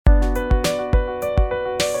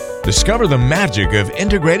Discover the magic of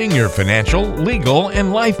integrating your financial, legal,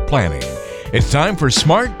 and life planning. It's time for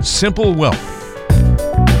Smart, Simple Wealth.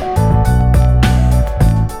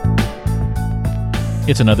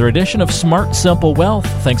 It's another edition of Smart, Simple Wealth.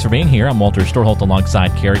 Thanks for being here. I'm Walter Storholt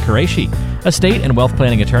alongside Carrie Qureshi, estate and wealth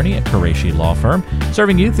planning attorney at Qureshi Law Firm,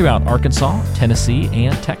 serving you throughout Arkansas, Tennessee,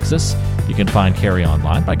 and Texas. You can find Carrie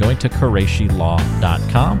online by going to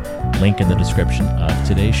QureshiLaw.com. Link in the description of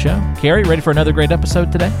today's show. Carrie, ready for another great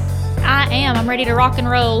episode today? I am. I'm ready to rock and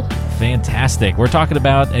roll. Fantastic. We're talking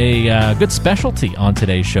about a good specialty on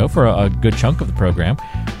today's show for a good chunk of the program.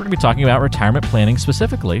 We're going to be talking about retirement planning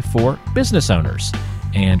specifically for business owners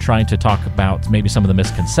and trying to talk about maybe some of the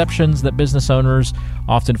misconceptions that business owners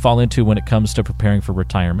often fall into when it comes to preparing for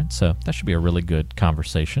retirement. So that should be a really good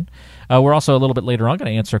conversation. We're also a little bit later on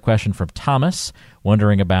going to answer a question from Thomas,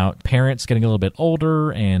 wondering about parents getting a little bit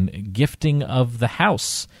older and gifting of the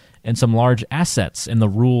house and some large assets and the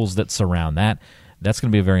rules that surround that. That's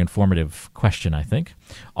going to be a very informative question, I think.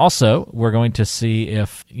 Also, we're going to see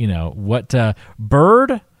if, what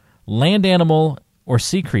bird, land animal, or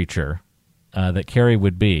sea creature that Carrie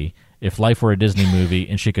would be if life were a Disney movie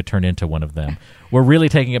and she could turn into one of them. We're really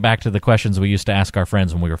taking it back to the questions we used to ask our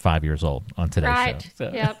friends when we were 5 years old on today's show.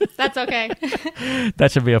 So. Yep, that's okay.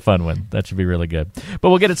 That should be a fun one. That should be really good. But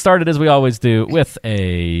we'll get it started as we always do with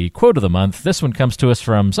a quote of the month. This one comes to us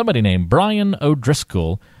from somebody named Brian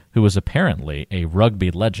O'Driscoll, who was apparently a rugby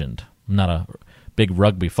legend. I'm not a big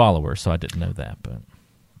rugby follower, so I didn't know that, but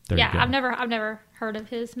there you go. I've never heard of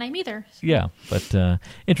his name either. Yeah, but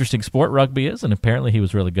interesting sport rugby is, and apparently he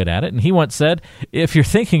was really good at it. And he once said, if you're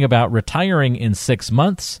thinking about retiring in 6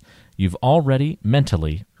 months, you've already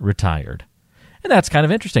mentally retired. And that's kind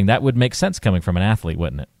of interesting. That would make sense coming from an athlete,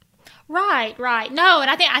 wouldn't it? Right. No, and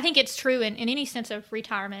I think it's true in any sense of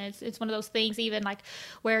retirement. It's one of those things, even like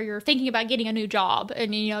where you're thinking about getting a new job,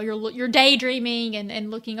 and you're daydreaming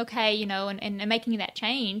and looking and making that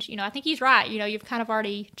change. I think he's right. You've kind of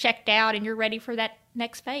already checked out, and you're ready for that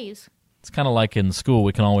next phase. It's kind of like in school.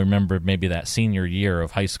 We can all remember maybe that senior year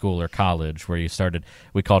of high school or college where you started.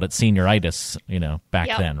 We called it senioritis, back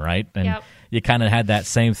then, right? And you kind of had that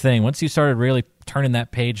same thing. Once you started really turning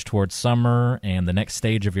that page towards summer and the next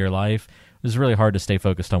stage of your life, it was really hard to stay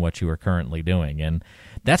focused on what you were currently doing. And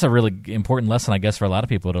that's a really important lesson, I guess, for a lot of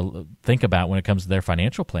people to think about when it comes to their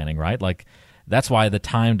financial planning, right? Like, that's why the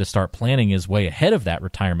time to start planning is way ahead of that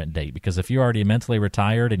retirement date, because if you're already mentally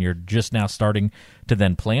retired and you're just now starting to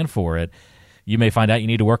then plan for it, you may find out you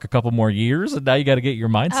need to work a couple more years, and now you got to get your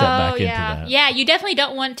mindset back into that. Yeah, you definitely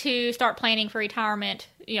don't want to start planning for retirement,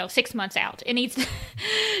 6 months out. It needs,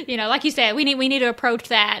 like you said, we need to approach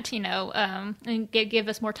that, and give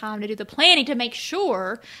us more time to do the planning to make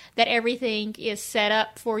sure that everything is set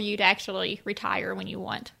up for you to actually retire when you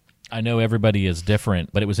want. I know everybody is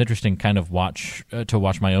different, but it was interesting kind of to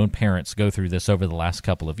watch my own parents go through this over the last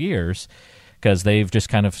couple of years, because they've just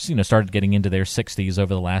kind of started getting into their 60s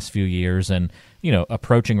over the last few years and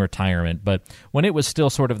approaching retirement. But when it was still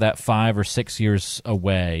sort of that 5 or 6 years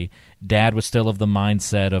away, Dad was still of the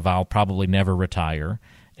mindset of I'll probably never retire,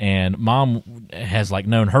 and Mom has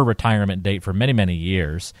known her retirement date for many, many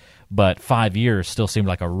years, but 5 years still seemed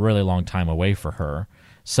like a really long time away for her.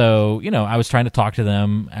 So, I was trying to talk to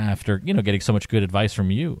them after, getting so much good advice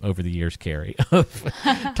from you over the years, Carrie,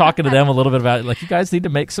 talking to them a little bit about, you guys need to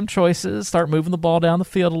make some choices, start moving the ball down the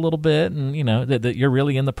field a little bit, and, that you're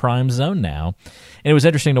really in the prime zone now. And it was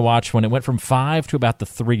interesting to watch when it went from 5 to about the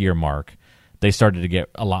 3-year mark, they started to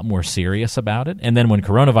get a lot more serious about it. And then when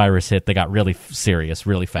coronavirus hit, they got really serious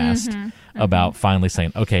really fast about finally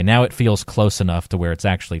saying, okay, now it feels close enough to where it's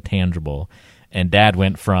actually tangible. And Dad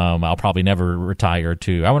went from I'll probably never retire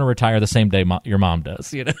to I want to retire the same day your mom does.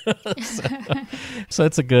 So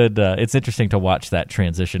it's it's interesting to watch that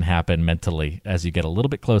transition happen mentally as you get a little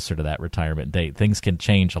bit closer to that retirement date. Things can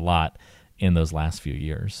change a lot in those last few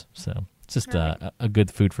years. So it's just a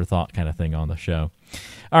good food for thought kind of thing on the show.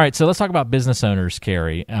 All right, so let's talk about business owners,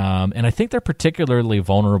 Carrie. And I think they're particularly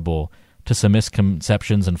vulnerable to some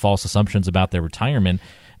misconceptions and false assumptions about their retirement.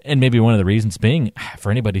 And maybe one of the reasons being, for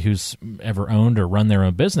anybody who's ever owned or run their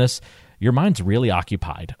own business, your mind's really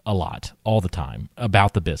occupied a lot, all the time,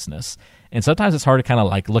 about the business. And sometimes it's hard to kind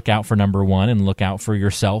of look out for number one and look out for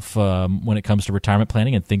yourself when it comes to retirement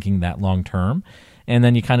planning and thinking that long term. And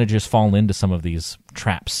then you kind of just fall into some of these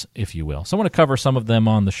traps, if you will. So I want to cover some of them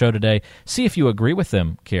on the show today. See if you agree with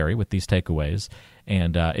them, Carrie, with these takeaways,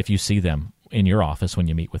 and if you see them in your office when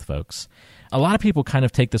you meet with folks. A lot of people kind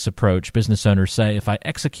of take this approach. Business owners say, if I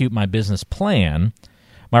execute my business plan,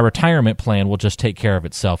 my retirement plan will just take care of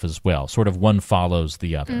itself as well. Sort of one follows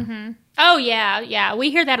the other. Mm-hmm. Oh, yeah.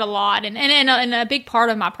 We hear that a lot. And a big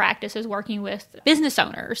part of my practice is working with business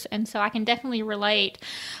owners. And so I can definitely relate.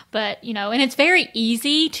 But, and it's very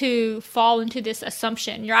easy to fall into this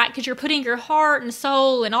assumption, right? Because you're putting your heart and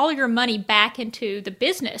soul and all your money back into the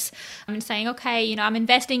business. And saying, okay, I'm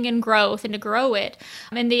investing in growth and to grow it.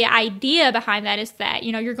 And the idea behind that is that,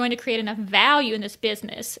 you're going to create enough value in this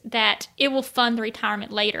business that it will fund the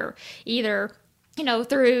retirement later, either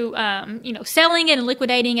through, selling it and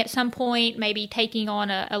liquidating at some point, maybe taking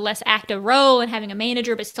on a less active role and having a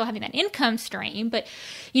manager, but still having that income stream. But,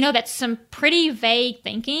 that's some pretty vague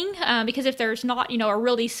thinking because if there's not, a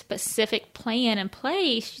really specific plan in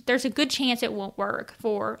place, there's a good chance it won't work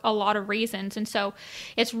for a lot of reasons. And so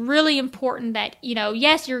it's really important that,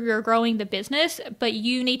 yes, you're growing the business, but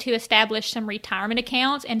you need to establish some retirement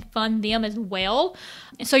accounts and fund them as well.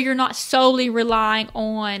 So you're not solely relying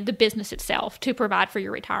on the business itself to provide for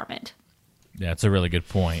your retirement. Yeah, it's a really good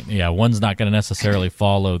point. Yeah, one's not going to necessarily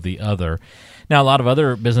follow the other. Now, a lot of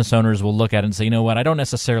other business owners will look at it and say, you know what, I don't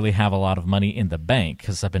necessarily have a lot of money in the bank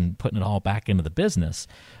because I've been putting it all back into the business,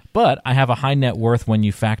 but I have a high net worth when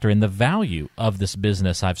you factor in the value of this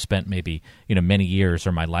business I've spent maybe, many years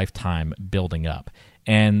or my lifetime building up.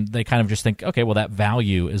 And they kind of just think, okay, well, that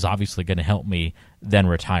value is obviously going to help me then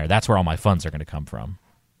retire. That's where all my funds are going to come from.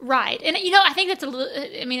 Right. And, I think that's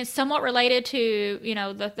it's somewhat related to,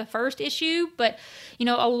 the first issue, but,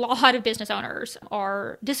 a lot of business owners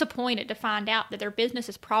are disappointed to find out that their business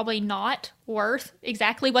is probably not worth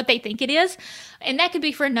exactly what they think it is. And that could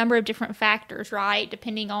be for a number of different factors, right?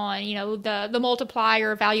 Depending on, the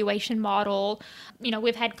multiplier valuation model.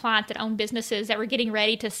 We've had clients that own businesses that were getting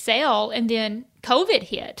ready to sell and then COVID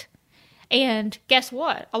hit. And guess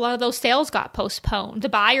what? A lot of those sales got postponed. The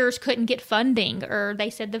buyers couldn't get funding, or they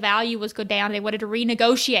said the value was go down. They wanted to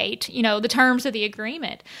renegotiate, the terms of the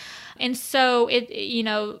agreement. And so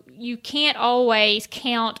you can't always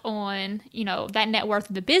count on, that net worth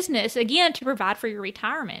of the business, again, to provide for your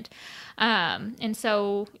retirement. And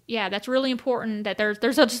so, yeah, that's really important that there's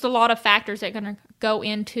just a lot of factors that are going to go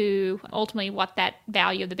into ultimately what that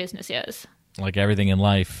value of the business is. Like everything in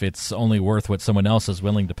life, it's only worth what someone else is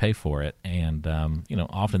willing to pay for it. And,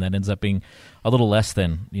 often that ends up being a little less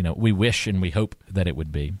than, we wish and we hope that it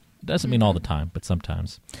would be. Doesn't mean all the time, but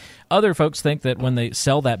sometimes. Other folks think that when they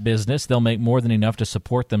sell that business, they'll make more than enough to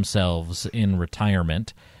support themselves in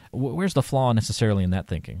retirement. Where's the flaw necessarily in that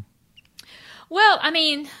thinking? Well,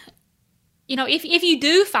 if you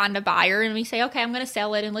do find a buyer and we say, okay, I'm going to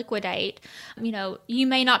sell it and liquidate, you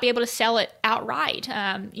may not be able to sell it outright.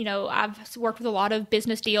 I've worked with a lot of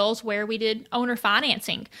business deals where we did owner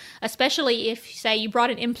financing, especially if, say, you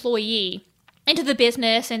brought an employee into the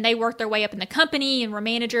business and they work their way up in the company and were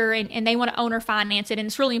manager and they want to owner finance it. And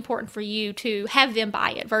it's really important for you to have them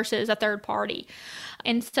buy it versus a third party.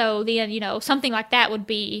 And so then, something like that would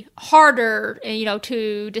be harder,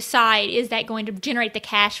 to decide, is that going to generate the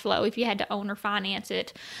cash flow if you had to own or finance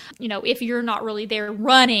it, if you're not really there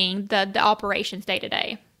running the operations day to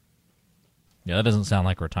day. Yeah, that doesn't sound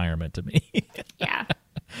like retirement to me. Yeah.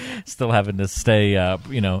 Still having to stay,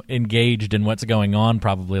 engaged in what's going on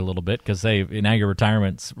probably a little bit because now your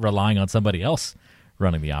retirement's relying on somebody else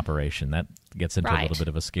running the operation. That gets into a little bit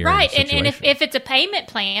of a scary situation. And if it's a payment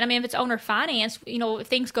plan, if it's owner finance, if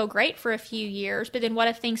things go great for a few years, but then what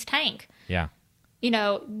if things tank? Yeah.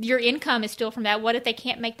 Your income is still from that. What if they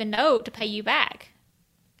can't make the note to pay you back?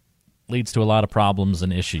 Leads to a lot of problems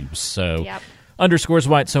and issues. So yep. Underscores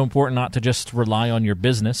why it's so important not to just rely on your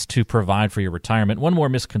business to provide for your retirement. One more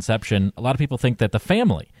misconception, a lot of people think that the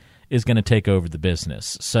family is going to take over the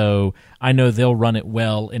business. So I know they'll run it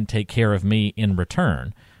well and take care of me in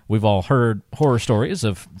return. We've all heard horror stories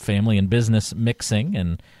of family and business mixing,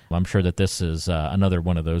 and I'm sure that this is another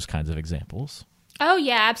one of those kinds of examples. Oh,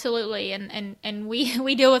 yeah, absolutely. And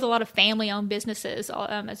we deal with a lot of family-owned businesses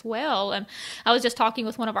as well. I was just talking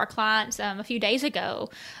with one of our clients a few days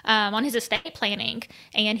ago on his estate planning,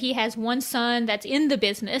 and he has one son that's in the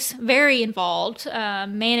business, very involved,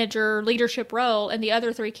 manager, leadership role, and the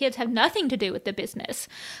other three kids have nothing to do with the business.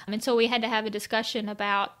 And so we had to have a discussion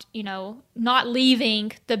about, not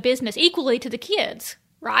leaving the business equally to the kids.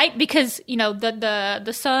 Right? Because,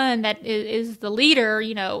 the son that is the leader,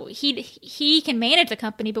 he can manage the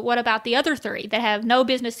company, but what about the other three that have no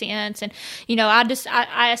business sense? And,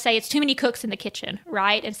 I say it's too many cooks in the kitchen,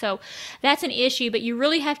 right? And so that's an issue, but you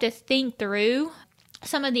really have to think through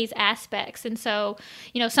some of these aspects. And so,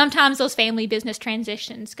 sometimes those family business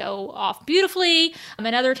transitions go off beautifully.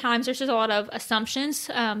 And other times there's just a lot of assumptions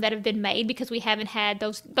that have been made because we haven't had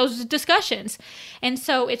those discussions. And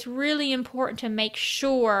so it's really important to make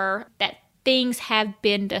sure that things have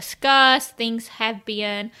been discussed, things have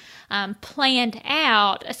been planned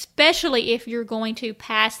out, especially if you're going to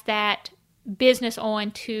pass that business on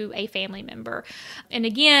to a family member. And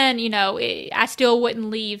again, I still wouldn't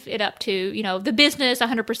leave it up to, the business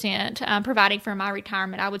 100% providing for my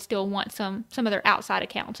retirement. I would still want some other outside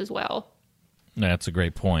accounts as well. That's a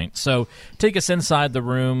great point. So take us inside the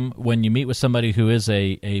room when you meet with somebody who is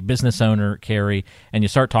a business owner, Carrie, and you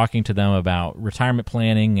start talking to them about retirement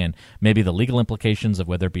planning and maybe the legal implications of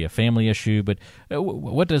whether it be a family issue. But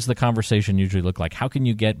what does the conversation usually look like? How can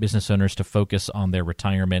you get business owners to focus on their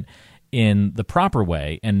retirement in the proper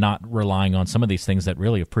way and not relying on some of these things that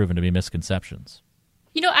really have proven to be misconceptions?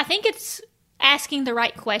 I think it's asking the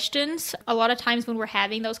right questions. A lot of times when we're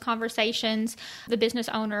having those conversations, the business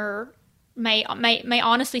owner may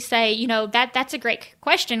honestly say, that's a great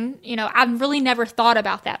question. I've really never thought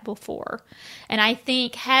about that before. And I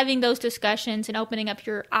think having those discussions and opening up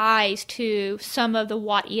your eyes to some of the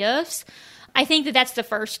what ifs, I think that's the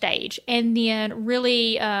first stage. And then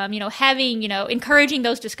really, having, encouraging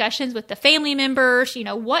those discussions with the family members,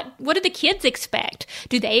 what do the kids expect?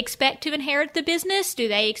 Do they expect to inherit the business? Do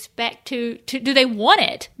they expect to do they want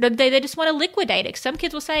it? Do they just want to liquidate it? Some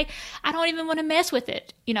kids will say, I don't even want to mess with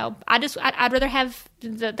it. I'd rather have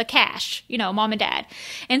the cash, mom and dad.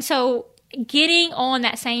 And so getting on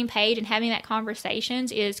that same page and having that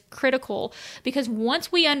conversations is critical, because once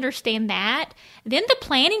we understand that, then the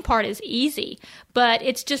planning part is easy. But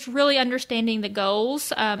it's just really understanding the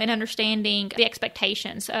goals and understanding the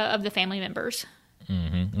expectations of the family members.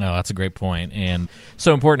 Mm-hmm. No, that's a great point. And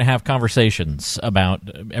so important to have conversations about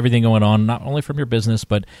everything going on, not only from your business,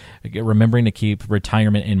 but remembering to keep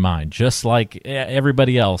retirement in mind. Just like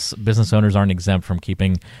everybody else, business owners aren't exempt from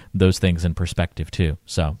keeping those things in perspective too.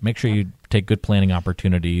 So make sure you take good planning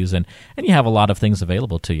opportunities, and you have a lot of things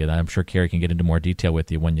available to you that I'm sure Carrie can get into more detail with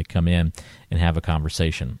you when you come in and have a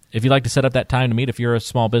conversation. If you'd like to set up that time to meet, if you're a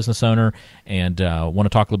small business owner and want to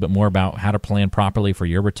talk a little bit more about how to plan properly for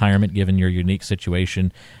your retirement given your unique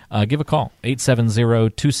situation, give a call.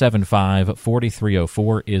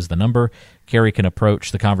 870-275-4304 is the number. Carrie can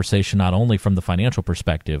approach the conversation not only from the financial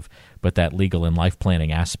perspective, but that legal and life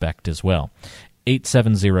planning aspect as well.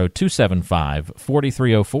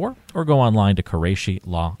 870-275-4304, or go online to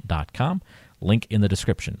QureshiLaw.com. Link in the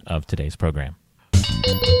description of today's program.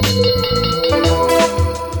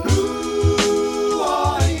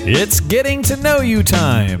 It's getting to know you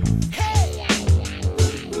time.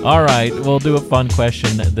 All right, we'll do a fun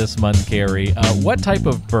question this month, Carrie. What type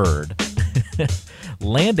of bird,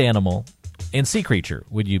 land animal, and sea creature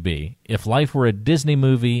would you be if life were a Disney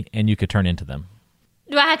movie and you could turn into them?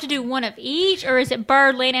 Do I have to do one of each, or is it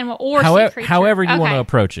bird, land animal, or sea creature? However you want to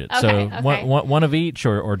approach it. Okay, so one of each,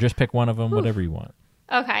 or just pick one of them, whatever you want.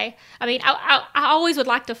 Okay. I mean, I always would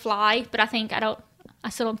like to fly, but I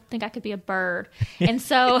still don't think I could be a bird. And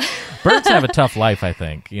so birds have a tough life, I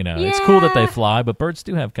think. It's cool that they fly, but birds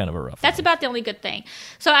do have kind of a rough life. That's about the only good thing.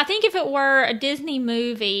 So I think if it were a Disney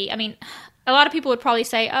movie, I mean, a lot of people would probably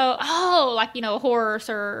say, like, a horse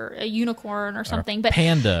or a unicorn or something. Or but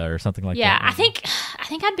panda or something like that. Yeah, I think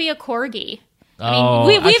I'd be a corgi.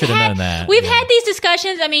 I should have known that. We've had these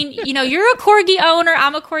discussions. I mean, you're a corgi owner.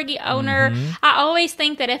 I'm a corgi owner. Mm-hmm. I always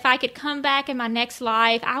think that if I could come back in my next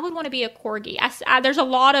life, I would want to be a corgi. There's a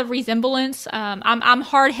lot of resemblance. I'm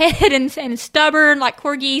hard-headed and stubborn like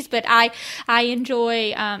corgis, but I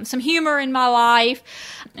enjoy some humor in my life.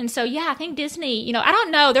 And so, yeah, I think Disney, I don't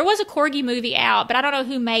know. There was a corgi movie out, but I don't know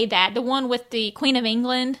who made that. The one with the Queen of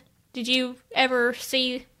England. Did you ever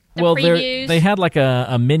see the previews? They had like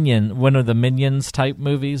a Minion, one of the Minions type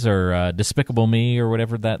movies, or Despicable Me or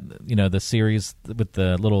whatever that, the series with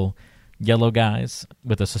the little yellow guys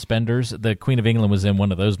with the suspenders. The Queen of England was in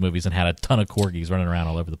one of those movies and had a ton of corgis running around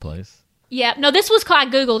all over the place. Yeah, no, this was I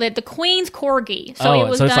Googled it. The Queen's Corgi. So it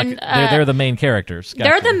was so it's done. Like they're the main characters. Gotcha.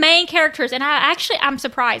 They're the main characters, and I'm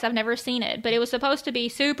surprised. I've never seen it, but it was supposed to be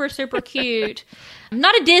super, super cute.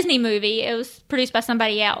 Not a Disney movie. It was produced by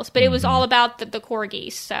somebody else, but it was all about the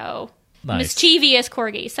corgis. So nice. Mischievous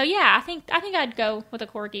corgis. So yeah, I think I'd go with a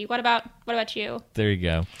corgi. What about you? There you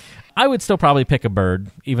go. I would still probably pick a bird,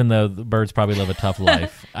 even though the birds probably live a tough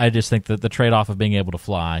life. I just think that the trade-off of being able to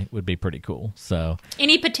fly would be pretty cool. So,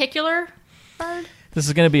 any particular bird? This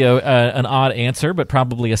is going to be an odd answer, but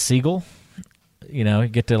probably a seagull. You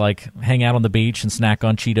get to like hang out on the beach and snack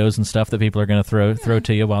on Cheetos and stuff that people are going to throw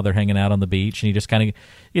to you while they're hanging out on the beach, and you just kind of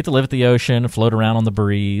get to live at the ocean, float around on the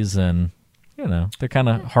breeze, and they're kind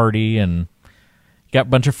of hardy and got a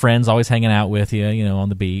bunch of friends always hanging out with you, on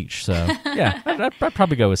the beach. So yeah, I'd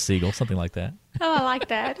probably go with seagull, something like that. Oh, I like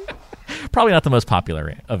that. Probably not the most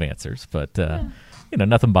popular of answers, but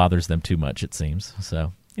nothing bothers them too much, it seems.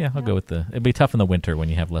 So, yeah, I'll go with it'd be tough in the winter when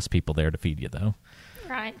you have less people there to feed you, though.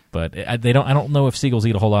 Right. But I don't know if seagulls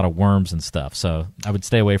eat a whole lot of worms and stuff, so I would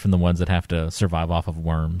stay away from the ones that have to survive off of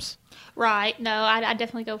worms. Right. No, I'd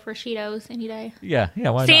definitely go for Cheetos any day. Yeah,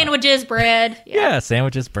 why Sandwiches, bread. Yeah,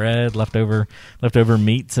 sandwiches, bread, leftover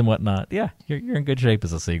meats and whatnot. Yeah, you're in good shape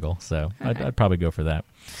as a seagull, so I'd probably go for that.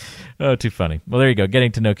 Oh, too funny. Well, there you go.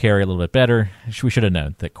 Getting to know Carrie a little bit better. We should have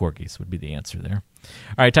known that corgis would be the answer there.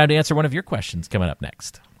 All right, time to answer one of your questions coming up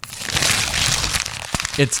next.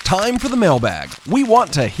 It's time for the mailbag. We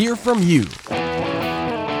want to hear from you.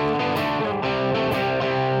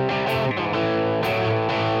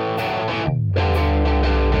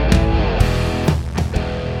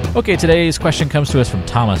 Okay, today's question comes to us from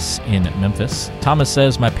Thomas in Memphis. Thomas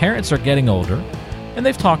says, my parents are getting older, and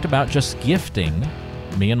they've talked about just gifting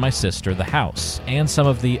me and my sister the house and some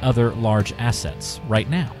of the other large assets right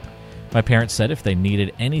now. My parents said if they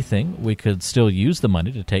needed anything, we could still use the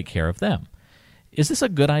money to take care of them. Is this a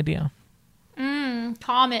good idea?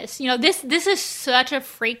 Thomas, this is such a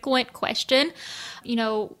frequent question.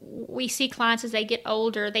 We see clients as they get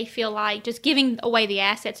older, they feel like just giving away the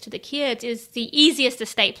assets to the kids is the easiest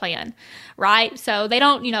estate plan, right? So they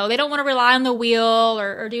don't want to rely on the will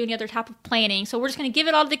or do any other type of planning. So we're just going to give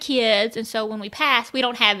it all to the kids. And so when we pass, we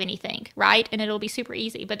don't have anything, right? And it'll be super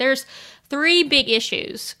easy. But there's 3 big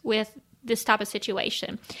issues with this type of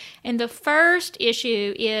situation. And the first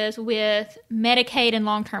issue is with Medicaid and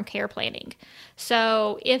long-term care planning.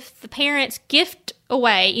 So if the parents gift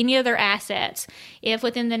away any of their assets, if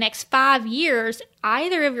within the next 5 years,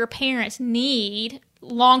 either of your parents need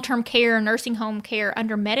long-term care or nursing home care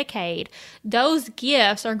under Medicaid, those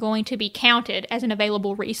gifts are going to be counted as an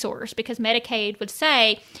available resource, because Medicaid would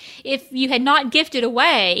say if you had not gifted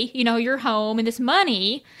away, your home and this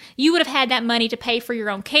money, you would have had that money to pay for your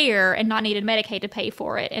own care and not needed Medicaid to pay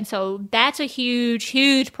for it. And so that's a huge,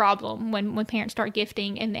 huge problem when parents start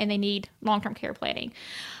gifting and they need long-term care planning.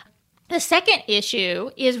 The second issue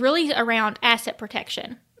is really around asset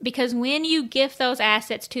protection. Because when you gift those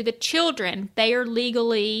assets to the children, they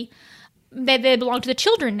belong to the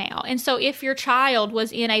children now. And so if your child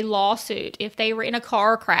was in a lawsuit, if they were in a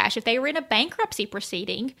car crash, if they were in a bankruptcy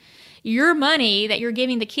proceeding, your money that you're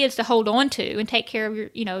giving the kids to hold on to and take care of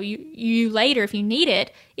you later if you need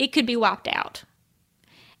it, it could be wiped out.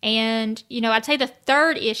 And, I'd say the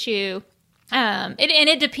third issue, and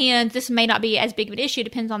it depends, this may not be as big of an issue,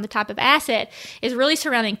 depends on the type of asset, is really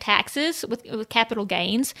surrounding taxes with capital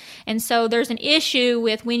gains. And so there's an issue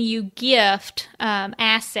with when you gift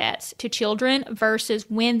assets to children versus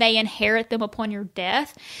when they inherit them upon your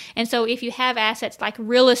death. And so if you have assets like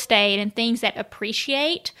real estate and things that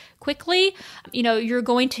appreciate quickly, you're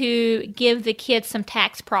going to give the kids some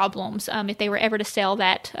tax problems if they were ever to sell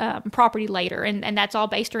that property later. And that's all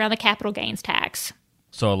based around the capital gains tax.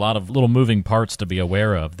 So a lot of little moving parts to be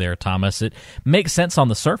aware of there, Thomas. It makes sense on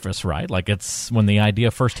the surface, right? Like it's when the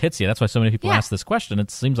idea first hits you. That's why so many people ask this question.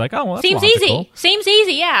 It seems like, oh, well, that's logical. Seems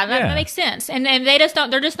easy. Yeah, that makes sense. And they're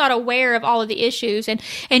just not aware of all of the issues. And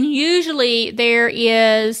usually there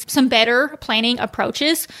is some better planning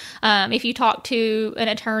approaches. If you talk to an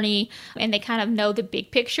attorney and they kind of know the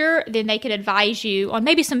big picture, then they could advise you on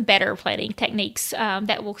maybe some better planning techniques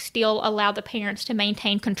that will still allow the parents to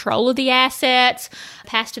maintain control of the assets,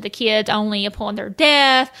 pass to the kids only upon their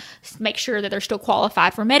death, make sure that they're still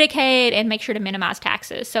qualified for Medicaid, and make sure to minimize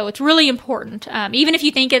taxes. So it's really important, even if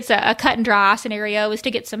you think it's a cut and dry scenario, is to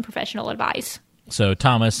get some professional advice. So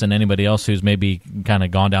Thomas and anybody else who's maybe kind of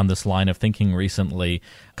gone down this line of thinking recently,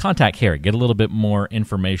 contact Carrie. Get a little bit more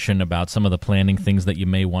information about some of the planning things that you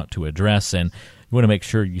may want to address, and you want to make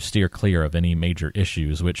sure you steer clear of any major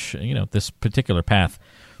issues, which, this particular path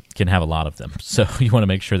can have a lot of them. So you want to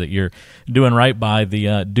make sure that you're doing right by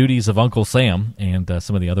the duties of Uncle Sam and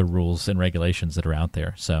some of the other rules and regulations that are out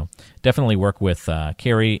there. So definitely work with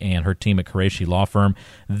Carrie and her team at Qureshi Law Firm.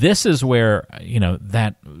 This is where,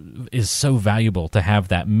 that is so valuable to have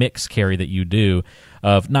that mix, Carrie, that you do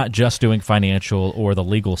of not just doing financial or the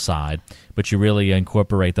legal side, but you really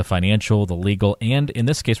incorporate the financial, the legal, and in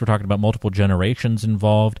this case, we're talking about multiple generations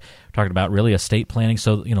involved. We're talking about really estate planning.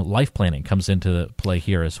 So, life planning comes into play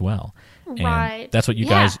here as well. Right. And that's what you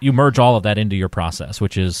guys, you merge all of that into your process,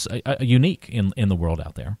 which is unique in the world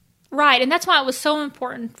out there. Right, and that's why it was so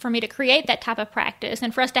important for me to create that type of practice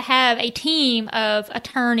and for us to have a team of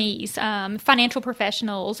attorneys, financial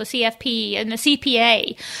professionals, a CFP, and a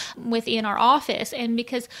CPA within our office. And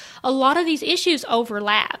because a lot of these issues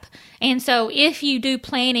overlap. And so if you do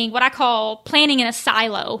planning, what I call planning in a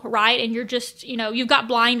silo, right, and you're just, you've got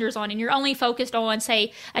blinders on and you're only focused on,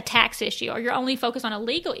 say, a tax issue or you're only focused on a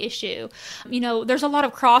legal issue, there's a lot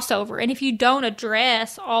of crossover. And if you don't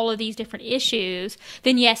address all of these different issues,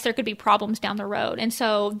 then yes, there could be problems down the road. And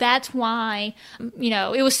so that's why,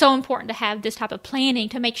 it was so important to have this type of planning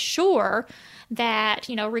to make sure that,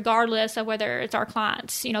 regardless of whether it's our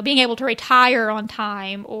clients, being able to retire on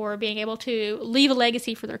time or being able to leave a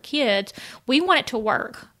legacy for their kids, we want it to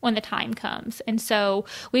work when the time comes. And so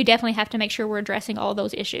we definitely have to make sure we're addressing all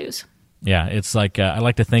those issues. Yeah, it's like I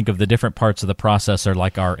like to think of the different parts of the process are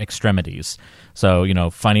like our extremities. So,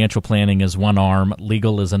 financial planning is one arm,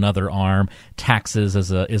 legal is another arm, taxes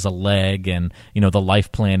is a leg, and, the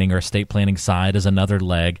life planning or estate planning side is another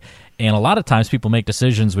leg. And a lot of times people make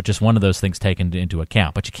decisions with just one of those things taken into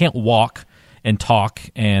account. But you can't walk and talk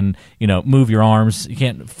and, move your arms. You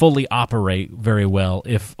can't fully operate very well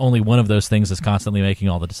if only one of those things is constantly making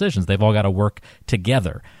all the decisions. They've all got to work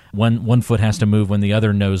together. One foot has to move when the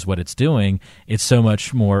other knows what it's doing. It's so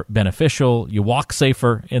much more beneficial. You walk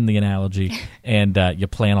safer in the analogy, and you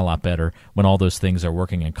plan a lot better when all those things are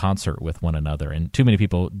working in concert with one another. And too many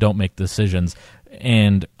people don't make decisions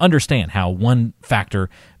and understand how one factor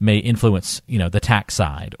may influence, the tax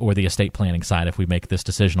side or the estate planning side if we make this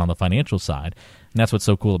decision on the financial side. And that's what's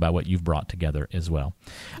so cool about what you've brought together as well.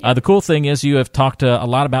 The cool thing is you have talked a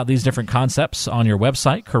lot about these different concepts on your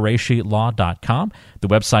website, QureshiLaw.com. The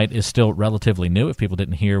website is still relatively new. If people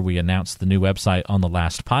didn't hear, we announced the new website on the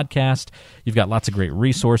last podcast. You've got lots of great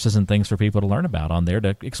resources and things for people to learn about on there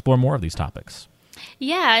to explore more of these topics.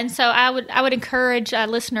 Yeah, and so I would encourage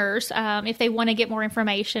listeners, if they want to get more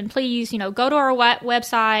information, please, go to our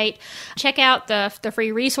website, check out the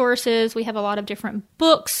free resources. We have a lot of different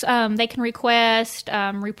books they can request,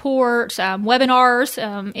 reports, webinars,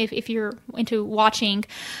 if you're into watching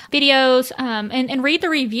videos, and read the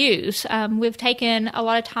reviews. We've taken a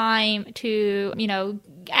lot of time to,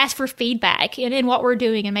 ask for feedback in what we're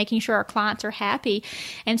doing and making sure our clients are happy.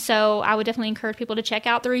 And so I would definitely encourage people to check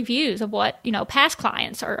out the reviews of what, past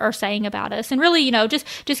clients are saying about us. And really,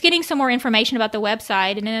 just getting some more information about the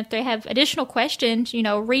website. And then if they have additional questions,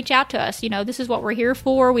 reach out to us. This is what we're here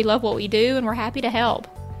for. We love what we do, and we're happy to help.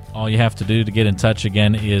 All you have to do to get in touch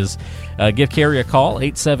again is give Carrie a call,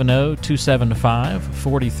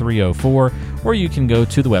 870-275-4304, or you can go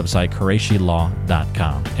to the website,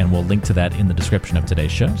 QureshiLaw.com, and we'll link to that in the description of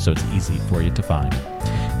today's show, so it's easy for you to find.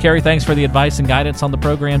 Carrie, thanks for the advice and guidance on the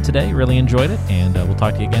program today. Really enjoyed it, and we'll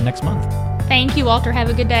talk to you again next month. Thank you, Walter. Have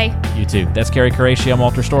a good day. You too. That's Carrie Qureshi. I'm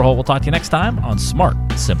Walter Storholt. We'll talk to you next time on Smart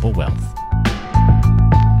Simple Wealth.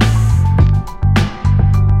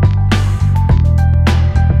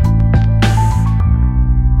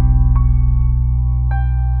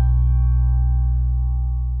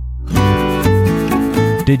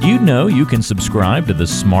 Did you know you can subscribe to the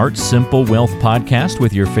Smart Simple Wealth podcast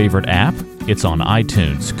with your favorite app? It's on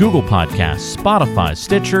iTunes, Google Podcasts, Spotify,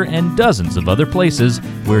 Stitcher, and dozens of other places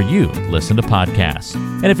where you listen to podcasts.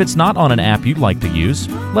 And if it's not on an app you'd like to use,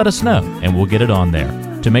 let us know and we'll get it on there.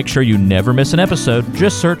 To make sure you never miss an episode,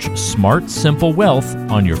 just search Smart Simple Wealth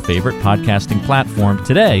on your favorite podcasting platform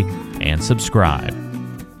today and subscribe.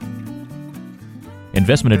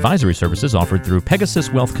 Investment advisory services offered through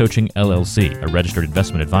Pegasus Wealth Coaching, LLC, a registered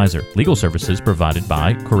investment advisor. Legal services provided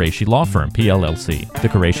by Qureshi Law Firm, PLLC. The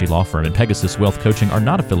Qureshi Law Firm and Pegasus Wealth Coaching are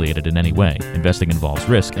not affiliated in any way. Investing involves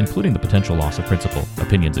risk, including the potential loss of principal.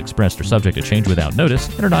 Opinions expressed are subject to change without notice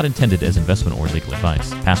and are not intended as investment or legal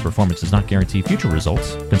advice. Past performance does not guarantee future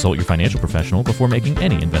results. Consult your financial professional before making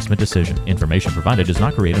any investment decision. Information provided does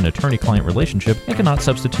not create an attorney-client relationship and cannot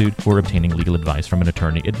substitute for obtaining legal advice from an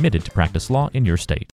attorney admitted to practice law in your state.